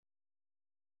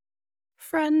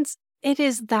friends, it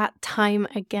is that time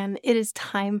again. It is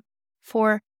time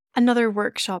for another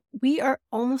workshop. We are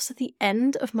almost at the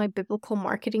end of my biblical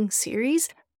marketing series.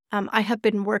 I have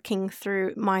been working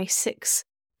through my 6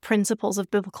 principles of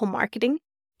biblical marketing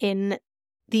in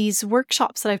these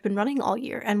workshops that I've been running all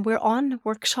year, and we're on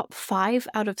workshop 5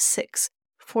 out of 6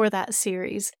 for that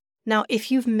series. Now,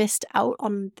 if you've missed out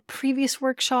on the previous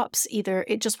workshops, either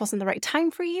it just wasn't the right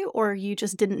time for you or you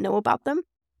just didn't know about them,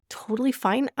 totally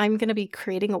fine. I'm going to be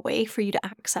creating a way for you to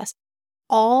access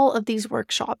all of these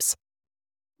workshops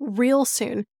real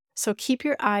soon. So keep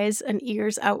your eyes and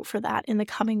ears out for that in the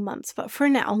coming months. But for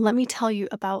now, let me tell you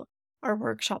about our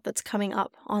workshop that's coming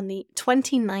up on the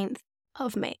 29th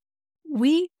of May.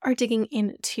 We are digging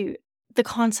into the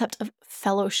concept of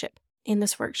fellowship in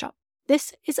this workshop.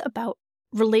 This is about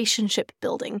relationship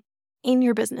building in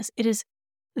your business. It is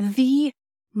the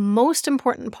most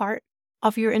important part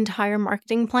of your entire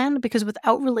marketing plan, because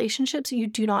without relationships, you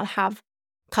do not have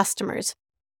customers.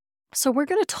 So we're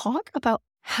going to talk about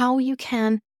how you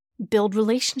can build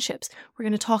relationships. We're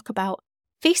going to talk about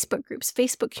Facebook groups,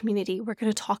 Facebook community. We're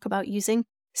going to talk about using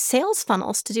sales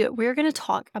funnels to do it. We're going to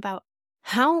talk about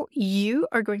how you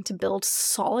are going to build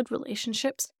solid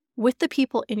relationships with the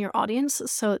people in your audience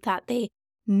so that they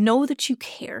know that you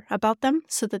care about them,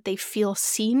 so that they feel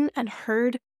seen and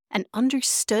heard and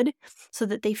understood, so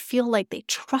that they feel like they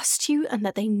trust you and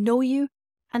that they know you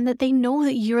and that they know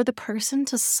that you're the person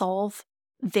to solve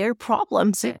their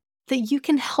problems, that you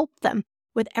can help them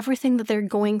with everything that they're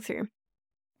going through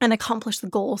and accomplish the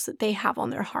goals that they have on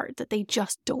their heart that they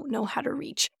just don't know how to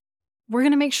reach. We're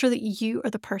going to make sure that you are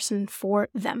the person for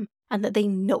them and that they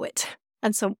know it.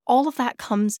 And so all of that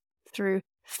comes through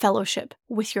fellowship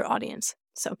with your audience.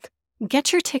 So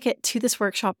get your ticket to this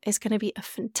workshop. It's going to be a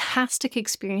fantastic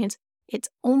experience. It's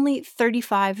only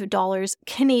 $35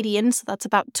 Canadian, so that's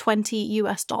about $20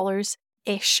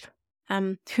 US-ish.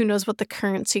 Who knows what the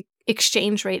currency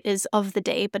exchange rate is of the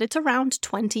day, but it's around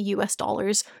 $20 US,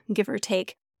 give or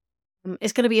take.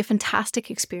 It's going to be a fantastic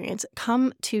experience.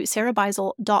 Come to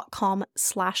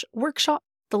sarahbeisel.com/workshop.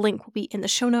 The link will be in the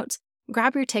show notes.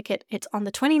 Grab your ticket. It's on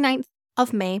the 29th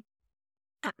of May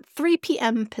at 3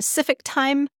 p.m. Pacific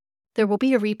time. There will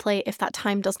be a replay if that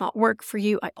time does not work for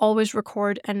you. I always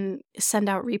record and send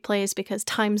out replays because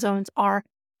time zones are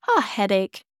a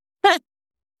headache.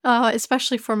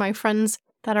 Especially for my friends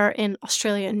that are in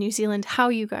Australia and New Zealand. How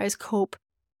you guys cope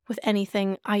with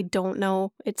anything, I don't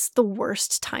know. It's the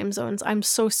worst time zones. I'm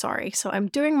so sorry. So I'm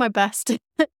doing my best.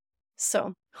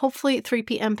 So hopefully 3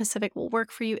 p.m. Pacific will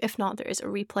work for you. If not, there is a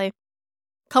replay.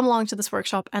 Come along to this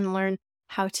workshop and learn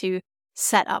how to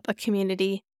set up a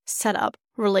community, set up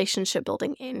relationship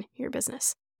building in your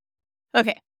business.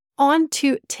 Okay, on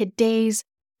to today's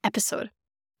episode.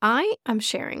 I am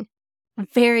sharing a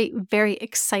very, very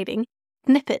exciting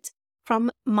snippet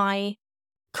from my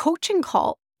coaching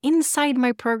call inside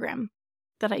my program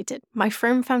that I did, my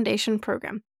Firm Foundation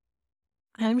program.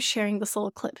 I'm sharing this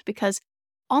little clip because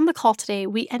on the call today,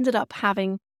 we ended up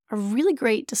having a really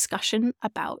great discussion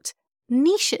about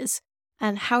niches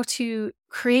and how to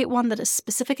create one that is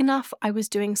specific enough. I was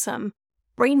doing some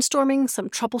brainstorming, some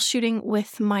troubleshooting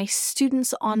with my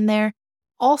students on there.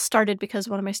 All started because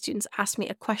one of my students asked me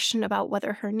a question about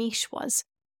whether her niche was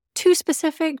too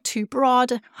specific, too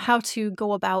broad, how to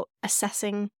go about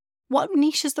assessing what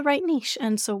niche is the right niche.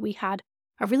 And so we had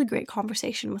a really great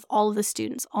conversation with all of the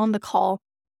students on the call.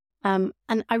 And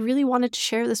I really wanted to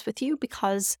share this with you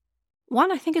because,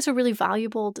 one, I think it's a really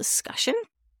valuable discussion.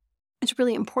 It's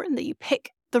really important that you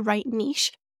pick the right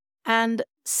niche. And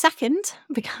second,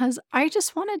 because I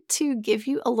just wanted to give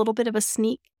you a little bit of a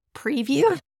sneak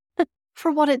preview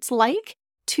for what it's like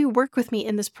to work with me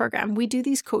in this program. We do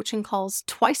these coaching calls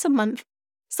twice a month,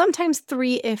 sometimes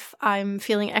 3 if I'm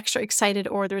feeling extra excited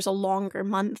or there's a longer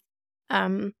month.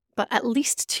 But at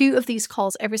least 2 of these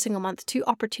calls every single month, 2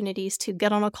 opportunities to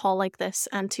get on a call like this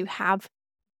and to have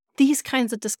these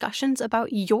kinds of discussions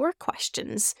about your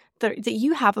questions that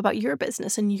you have about your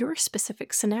business and your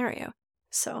specific scenario.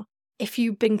 So if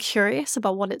you've been curious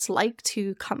about what it's like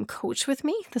to come coach with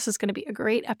me, this is going to be a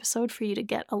great episode for you to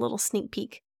get a little sneak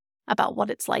peek about what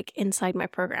it's like inside my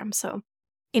program. So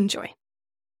enjoy.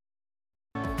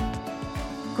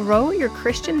 Grow your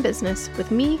Christian business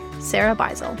with me, Sarah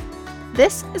Beisel.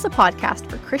 This is a podcast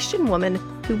for Christian women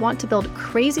who want to build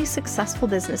crazy successful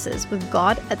businesses with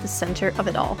God at the center of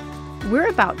it all. We're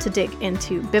about to dig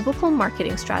into biblical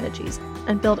marketing strategies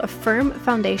and build a firm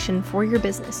foundation for your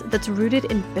business that's rooted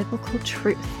in biblical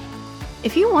truth.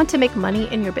 If you want to make money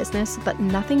in your business, but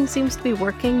nothing seems to be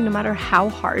working no matter how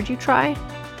hard you try,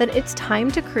 then it's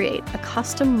time to create a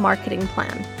custom marketing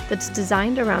plan that's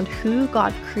designed around who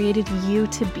God created you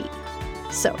to be.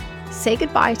 So, say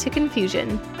goodbye to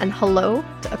confusion and hello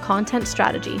to a content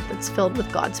strategy that's filled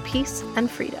with God's peace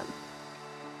and freedom.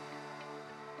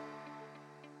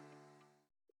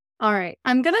 All right,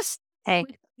 I'm going to start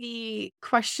with the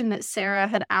question that Sarah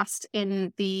had asked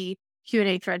in the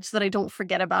Q&A thread so that I don't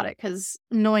forget about it, because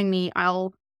knowing me,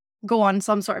 I'll go on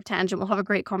some sort of tangent. We'll have a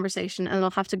great conversation and I'll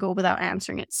have to go without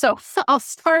answering it. So I'll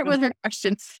start with her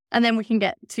question and then we can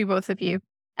get to both of you.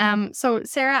 So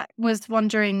Sarah was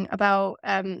wondering about,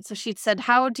 so she'd said,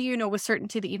 how do you know with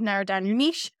certainty that you've narrowed down your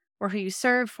niche or who you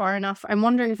serve far enough? I'm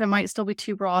wondering if it might still be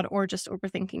too broad or just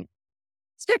overthinking.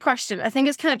 It's a good question. I think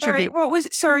it's kind of tricky.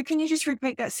 Sorry, can you just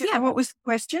repeat that? Yeah. What was the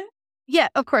question? Yeah,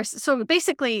 of course. So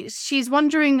basically, she's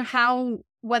wondering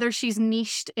whether she's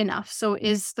niched enough. So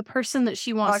is the person that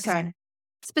she wants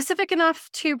specific enough,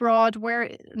 too broad?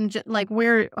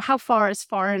 How far is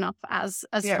far enough as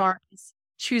far as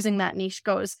choosing that niche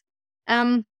goes?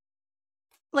 So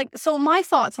my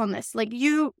thoughts on this,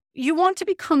 you want to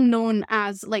become known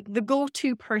as the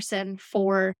go-to person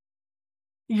for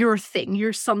your thing,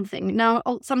 your something. Now,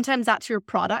 sometimes that's your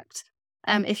product.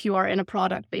 If you are in a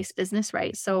product-based business,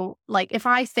 right? So if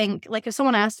I think, if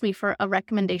someone asked me for a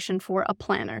recommendation for a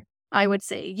planner, I would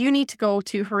say, you need to go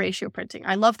to Horatio Printing.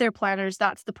 I love their planners.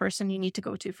 That's the person you need to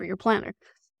go to for your planner.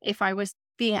 If I was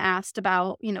being asked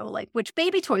about, which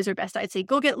baby toys are best, I'd say,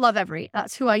 go get Lovevery.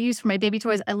 That's who I use for my baby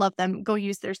toys. I love them. Go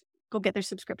get their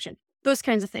subscription. Those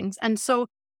kinds of things. And so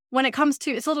when it comes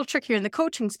to, it's a little trickier in the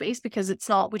coaching space because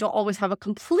we don't always have a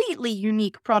completely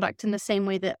unique product in the same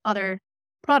way that other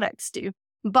products do.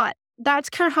 But that's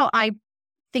kind of how I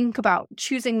think about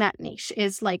choosing that niche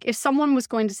is if someone was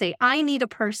going to say, I need a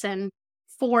person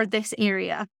for this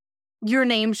area, your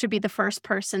name should be the first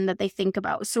person that they think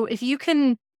about. So if you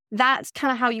can, that's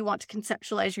kind of how you want to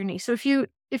conceptualize your niche. So if you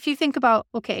think about,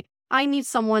 okay, I need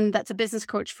someone that's a business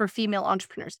coach for female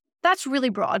entrepreneurs, that's really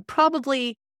broad.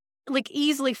 Probably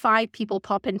easily 5 people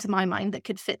pop into my mind that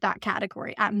could fit that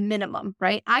category at minimum,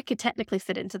 right? I could technically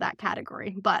fit into that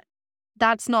category, but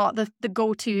that's not the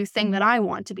go-to thing that I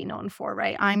want to be known for,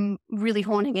 right? I'm really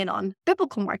honing in on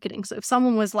biblical marketing. So if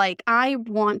someone was like, I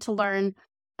want to learn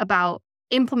about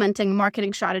implementing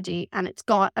marketing strategy and it's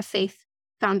got a faith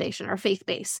foundation or faith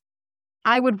base,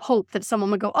 I would hope that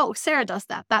someone would go, oh, Sarah does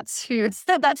that. That's who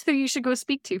you should go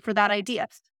speak to for that idea.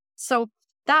 So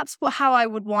that's how I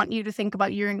would want you to think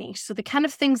about your niche. So the kind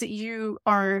of things that you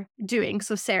are doing.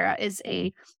 So Sarah is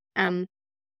a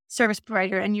service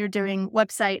provider and you're doing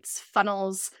websites,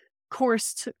 funnels,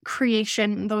 course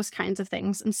creation, those kinds of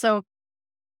things. And so,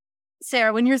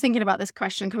 Sarah, when you're thinking about this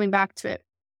question, coming back to it,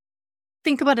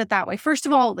 think about it that way. First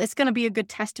of all, it's going to be a good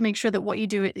test to make sure that what you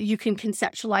do, you can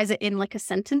conceptualize it in a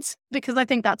sentence, because I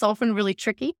think that's often really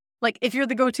tricky. If you're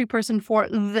the go-to person for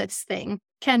this thing,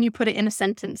 can you put it in a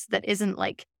sentence that isn't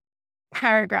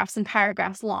paragraphs and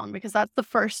paragraphs long? Because that's the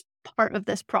first part of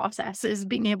this process, is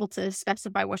being able to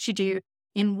specify what you do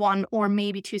in 1 or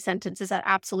maybe 2 sentences at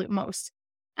absolute most.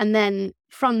 And then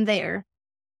from there,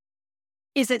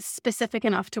 is it specific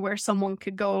enough to where someone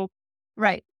could go,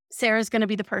 right, Sarah's going to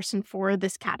be the person for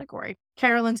this category.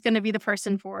 Carolyn's going to be the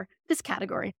person for this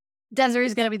category.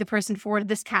 Desiree's going to be the person for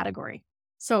this category.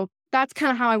 So that's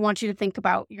kind of how I want you to think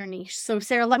about your niche. So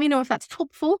Sarah, let me know if that's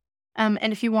helpful. And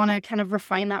if you want to kind of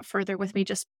refine that further with me,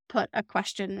 just put a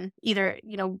question, either,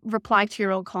 reply to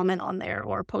your own comment on there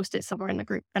or post it somewhere in the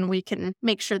group, and we can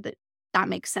make sure that that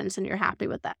makes sense and you're happy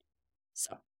with that.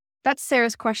 So that's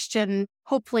Sarah's question,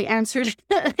 hopefully answered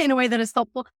in a way that is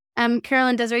helpful.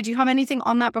 Carolyn, Desiree, do you have anything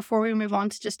on that before we move on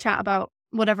to just chat about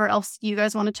whatever else you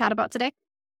guys want to chat about today?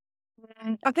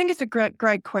 I think it's a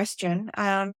great question.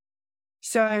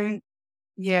 So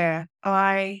yeah,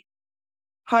 I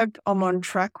hope I'm on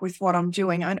track with what I'm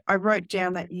doing. I wrote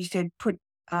down that you said put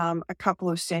a couple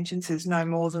of sentences, no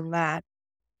more than that,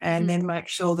 and then make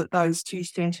sure that those 2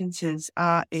 sentences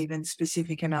are even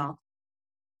specific enough.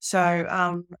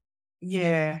 So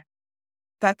yeah,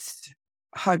 that's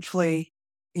hopefully,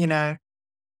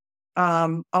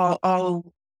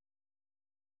 I'll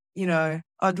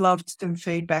I'd love some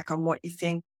feedback on what you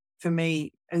think for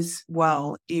me as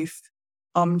well, if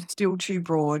I'm still too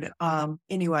broad.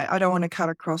 Anyway, I don't want to cut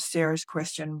across Sarah's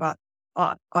question, but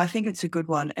I think it's a good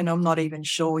one, and I'm not even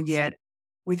sure yet,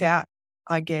 without,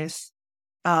 I guess,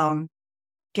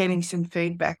 getting some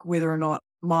feedback whether or not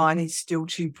mine is still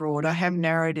too broad. I have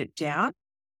narrowed it down,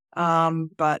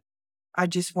 but I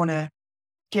just want to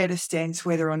get a sense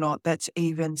whether or not that's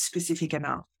even specific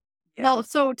enough. Yeah. Well,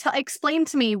 so explain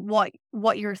to me what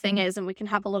your thing is, and we can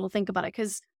have a little think about it,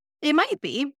 because it might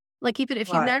be, Like even if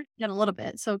you've Right. narrowed it down a little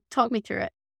bit. So talk me through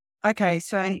it. Okay.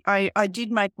 So I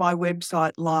did make my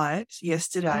website live Mhm.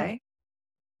 yesterday.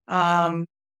 Um,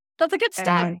 That's a good step.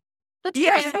 and That's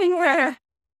yeah, great. yeah,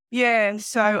 yeah.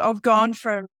 So I've gone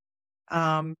from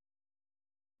um,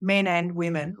 men and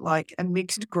women, like a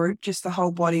mixed group, just the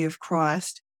whole body of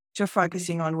Christ, to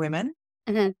focusing on women.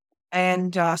 Mhm,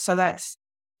 And so that's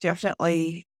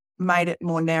definitely made it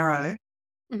more narrow.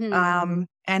 mhm,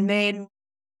 And then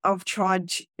I've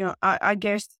tried, I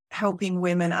guess, helping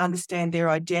women understand their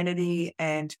identity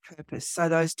and purpose. So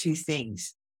those two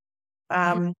things. mhm,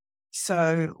 Um,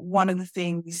 so one of the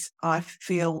things I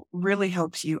feel really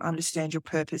helps you understand your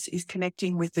purpose is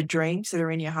connecting with the dreams that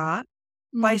are in your heart,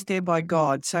 mhm, placed there by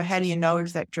God. So how do you know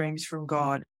if that dream's from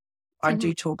God? I mhm,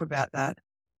 do talk about that.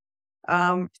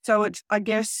 So it's, I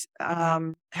guess,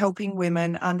 helping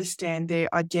women understand their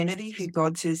identity, who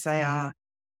God says they are,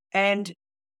 and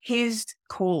his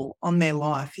call on their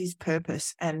life, his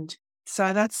purpose. And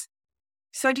so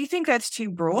do you think that's too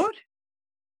broad?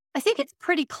 I think it's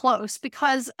pretty close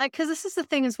because this is the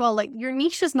thing as well. Like your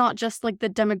niche is not just like the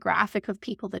demographic of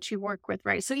people that you work with,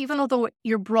 right? So even although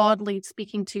you're broadly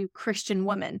speaking to Christian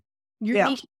women, your Yeah.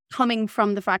 niche coming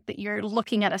from the fact that you're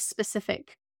looking at a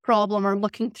specific problem or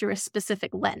looking through a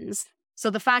specific lens. So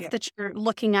the fact Yeah. that you're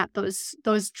looking at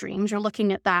those dreams, you're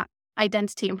looking at that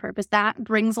identity and purpose, that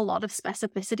brings a lot of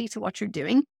specificity to what you're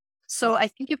doing. So Right. I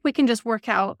think if we can just work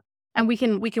out, and we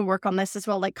can work on this as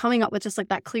well, like coming up with just like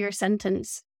that clear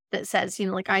sentence that says,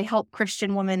 like I help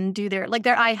Christian women do their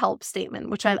I help statement,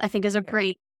 which I think is a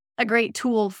great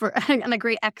tool for and a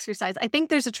great exercise. I think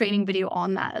there's a training video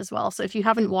on that as well. So if you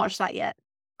haven't watched that yet,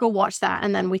 go watch that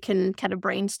and then we can kind of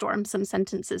brainstorm some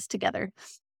sentences together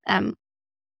um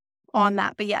on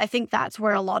that. But yeah, I think that's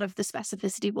where a lot of the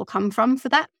specificity will come from for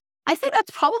that. I think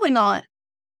that's probably not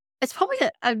it's probably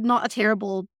not a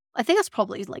terrible I think that's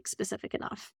probably like specific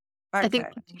enough. I think,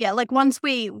 Okay. yeah, like once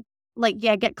we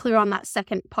get clear on that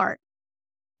second part,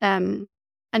 um,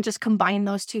 and just combine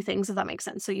those two things, if that makes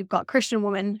sense. So you've got Christian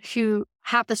women who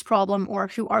have this problem or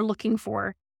who are looking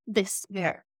for this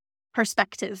Yeah.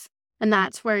 perspective, and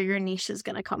that's where your niche is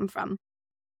going to come from.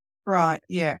 Right.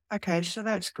 Yeah. Okay. So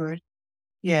that's good.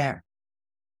 Yeah.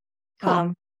 Cool.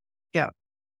 Um, yeah.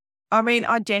 I mean,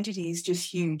 identity is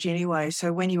just huge anyway.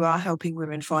 So when you are helping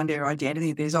women find their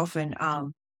identity, there's often,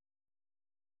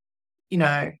 you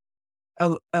know,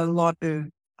 a lot of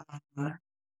uh,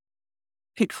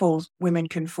 pitfalls women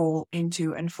can fall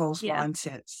into and false Yeah.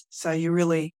 mindsets. So you're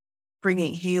really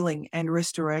bringing healing and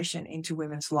restoration into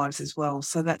women's lives as well.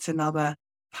 So that's another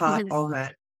part Mhm. of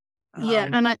it. Yeah,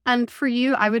 Um, and for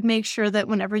you, I would make sure that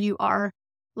whenever you are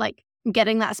like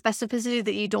getting that specificity,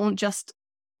 that you don't just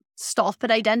stop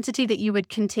at identity, that you would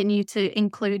continue to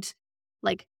include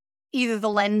like either the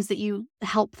lens that you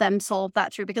help them solve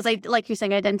that through, because I like you're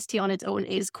saying identity on its own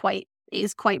is quite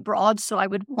broad, so I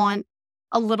would want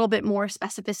a little bit more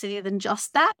specificity than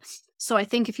just that. So I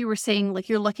think if you were saying like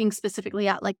you're looking specifically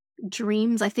at like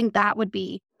dreams, I think that would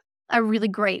be a really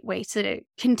great way to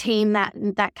contain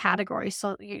that category.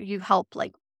 So you help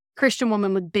like Christian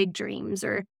women with big dreams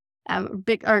or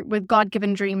big or with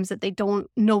God-given dreams that they don't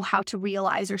know how to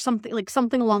realize or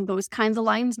something along those kinds of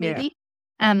lines, yeah. maybe,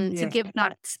 to Yeah. give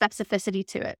that specificity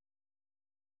to it.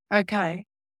 Okay.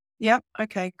 Yep.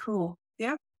 Okay. Cool.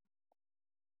 Yep.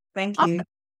 Thank you. Awesome.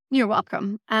 You're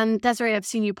welcome. And Desiree, I've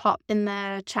seen you pop in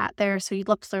the chat there. So you'd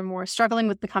love to learn more, struggling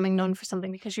with becoming known for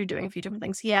something because you're doing a few different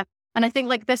things. Yeah. And I think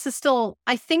like this is still,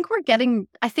 I think we're getting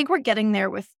there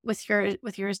with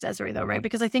yours, Desiree, though, right?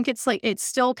 Because I think it's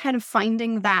still kind of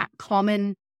finding that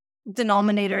common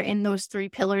denominator in those three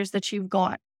pillars that you've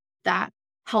got that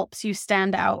helps you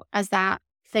stand out as that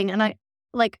thing. And I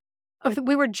like,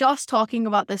 we were just talking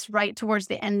about this right towards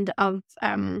the end of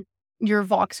your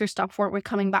Voxer stuff, where we're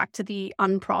coming back to the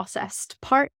unprocessed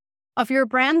part of your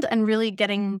brand and really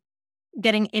getting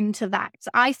into that. So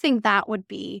I think that would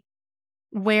be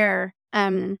where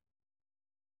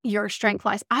your strength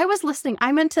lies. I was listening.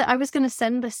 I was going to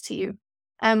send this to you.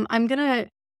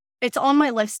 It's on my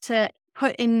list to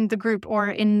put in the group or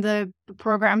in the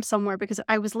program somewhere, because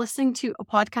I was listening to a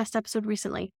podcast episode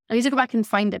recently. I need to go back and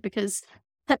find it because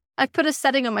I put a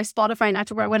setting on my Spotify now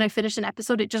to where when I finish an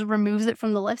episode, it just removes it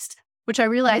from the list, which I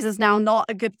realize is now not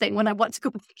a good thing when I want to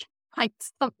go back and find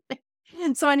something.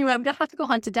 And so anyway, I'm going to have to go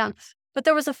hunt it down. But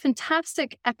there was a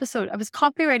fantastic episode. I was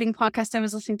copywriting podcast I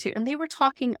was listening to, and they were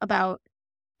talking about,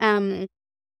 it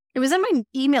was in my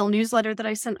email newsletter that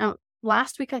I sent out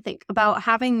last week, I think, about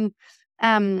having,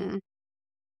 it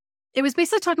was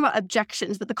basically talking about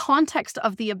objections, but the context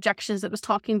of the objections it was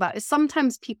talking about is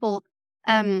sometimes people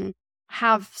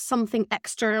have something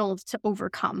external to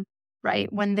overcome.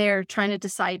 right? When they're trying to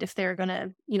decide if they're going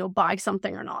to, buy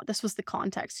something or not. This was the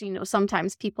context.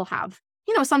 Sometimes people have,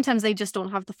 sometimes they just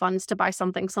don't have the funds to buy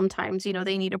something. Sometimes,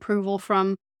 they need approval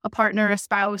from a partner, a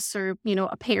spouse, or,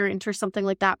 a parent or something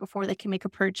like that before they can make a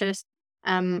purchase.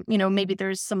 Maybe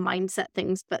there's some mindset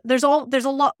things, but there's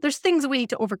things that we need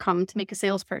to overcome to make a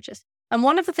sales purchase. And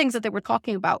one of the things that they were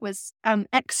talking about was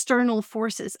external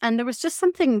forces. And there was just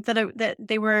something that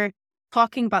they were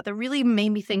talking about that really made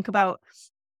me think about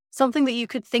something that you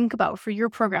could think about for your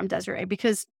program, Desiree,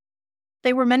 because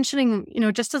they were mentioning,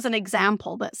 just as an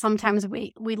example, that sometimes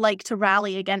we like to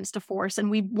rally against a force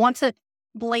and we want to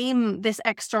blame this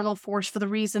external force for the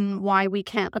reason why we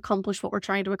can't accomplish what we're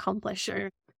trying to accomplish,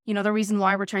 or, the reason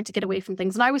why we're trying to get away from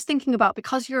things. And I was thinking about,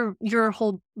 because your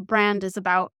whole brand is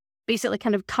about basically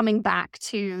kind of coming back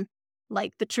to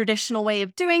like the traditional way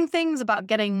of doing things, about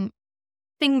getting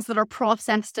things that are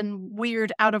processed and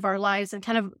weird out of our lives, and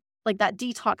kind of like that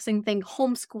detoxing thing,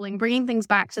 homeschooling, bringing things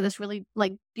back to this really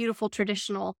like beautiful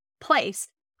traditional place.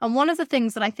 And one of the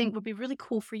things that I think would be really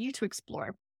cool for you to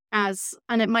explore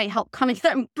and it might help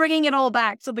bringing it all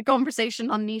back to the conversation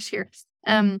on niche here.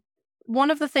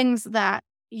 One of the things that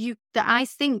I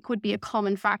think would be a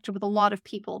common factor with a lot of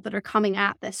people that are coming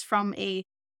at this from a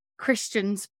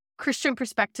Christian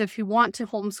perspective, who want to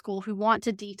homeschool, who want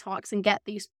to detox and get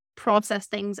these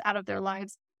processed things out of their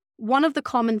lives. One of the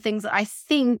common things that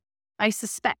I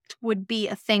suspect would be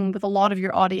a thing with a lot of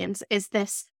your audience is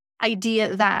this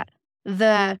idea that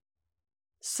the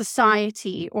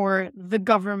society or the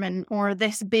government or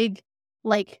this big,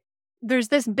 like, there's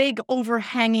this big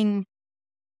overhanging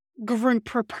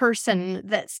group or person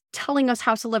that's telling us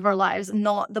how to live our lives,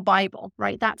 not the Bible,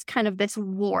 right? That's kind of this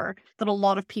war that a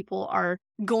lot of people are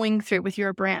going through with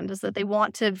your brand, is that they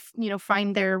want to,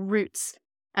 find their roots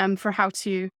for how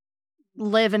to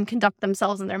live and conduct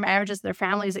themselves and their marriages, their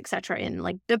families, etc., in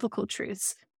like biblical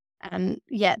truths. And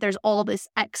yet there's all this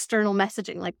external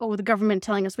messaging, like, oh, the government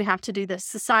telling us we have to do this,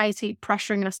 society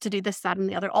pressuring us to do this, that, and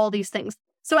the other, all these things.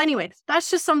 So anyway, that's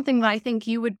just something that I think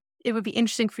it would be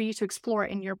interesting for you to explore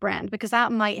in your brand, because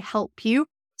that might help you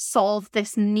solve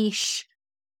this niche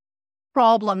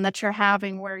problem that you're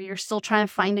having where you're still trying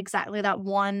to find exactly that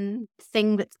one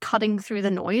thing that's cutting through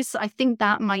the noise. So I think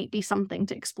that might be something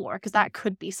to explore, because that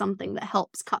could be something that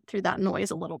helps cut through that noise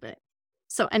a little bit.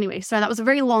 So anyway, sorry, that was a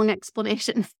very long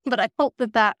explanation, but I hope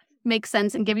that makes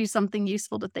sense and give you something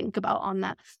useful to think about on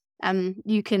that.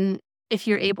 You can, if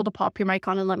you're able to pop your mic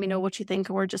on and let me know what you think,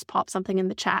 or just pop something in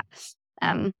the chat,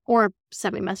 or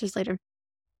send me a message later.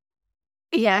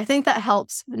 Yeah, I think that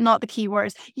helps. Not the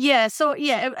keywords. Yeah. So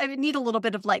yeah, I would need a little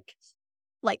bit of like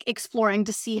exploring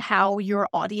to see how your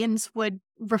audience would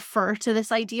refer to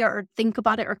this idea or think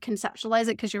about it or conceptualize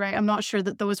it. Because you're right, I'm not sure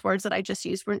that those words that I just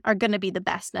used are going to be the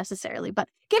best necessarily, but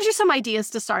gives you some ideas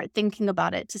to start thinking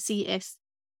about it, to see if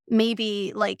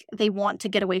maybe like they want to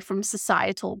get away from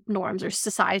societal norms or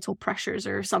societal pressures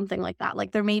or something like that.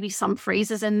 Like there may be some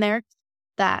phrases in there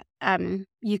that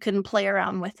you can play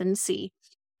around with and see.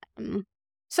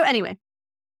 So anyway,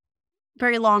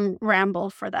 very long ramble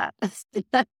for that. I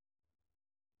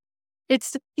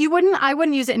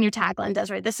wouldn't use it in your tagline,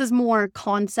 Desiree. This is more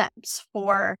concepts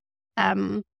for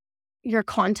your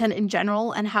content in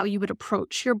general and how you would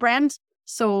approach your brand.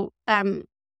 So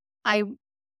I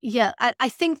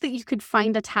think that you could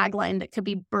find a tagline that could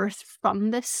be birthed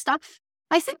from this stuff.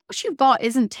 I think what you've got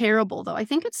isn't terrible though. I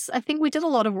think we did a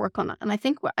lot of work on it, and I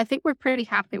think we're pretty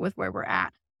happy with where we're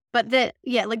at. But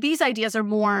these ideas are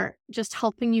more just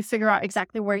helping you figure out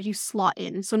exactly where you slot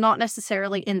in. So not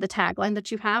necessarily in the tagline that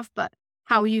you have, but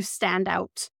how you stand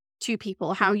out to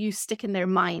people, how you stick in their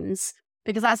minds,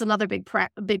 because that's another big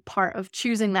part of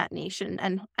choosing that niche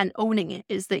and owning it,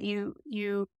 is that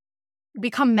you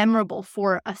become memorable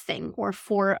for a thing or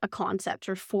for a concept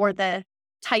or for the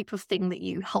type of thing that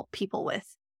you help people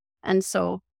with. And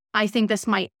so I think this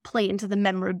might play into the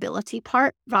memorability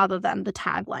part rather than the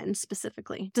tagline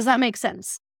specifically. Does that make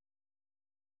sense?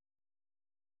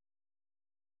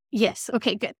 Yes.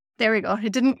 Okay, good. There we go.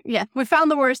 We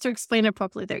found the words to explain it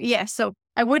properly there. Yeah. So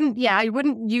I wouldn't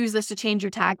use this to change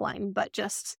your tagline, but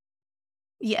just,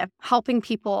 helping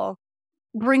people,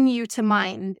 bring you to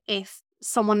mind if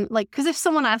someone, because if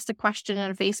someone asked a question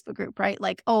in a Facebook group, right?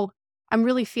 Like, oh, I'm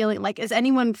really feeling like, is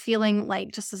anyone feeling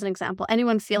like, just as an example,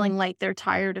 anyone feeling like they're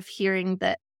tired of hearing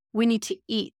that we need to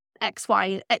eat X,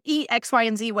 Y,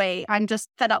 and Z way? I'm just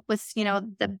fed up with,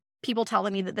 the people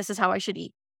telling me that this is how I should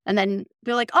eat. And then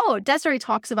they're like, oh, Desiree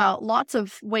talks about lots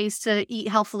of ways to eat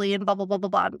healthily and blah, blah, blah, blah,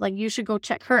 blah. Like, you should go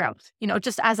check her out,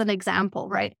 just as an example,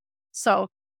 right? So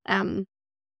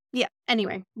Yeah.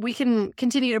 Anyway, we can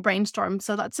continue to brainstorm.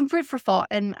 So that's some food for thought.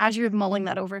 And as you're mulling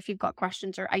that over, if you've got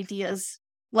questions or ideas,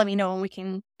 let me know and we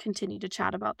can continue to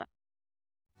chat about that.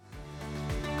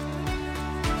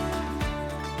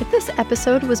 If this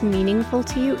episode was meaningful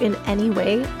to you in any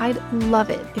way, I'd love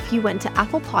it if you went to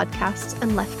Apple Podcasts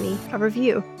and left me a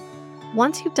review.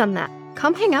 Once you've done that,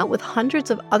 come hang out with hundreds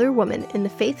of other women in the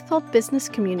Faith-Filled Business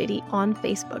community on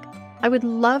Facebook. I would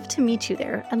love to meet you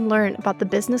there and learn about the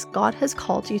business God has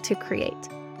called you to create.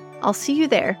 I'll see you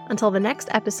there until the next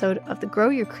episode of the Grow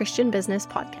Your Christian Business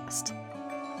podcast.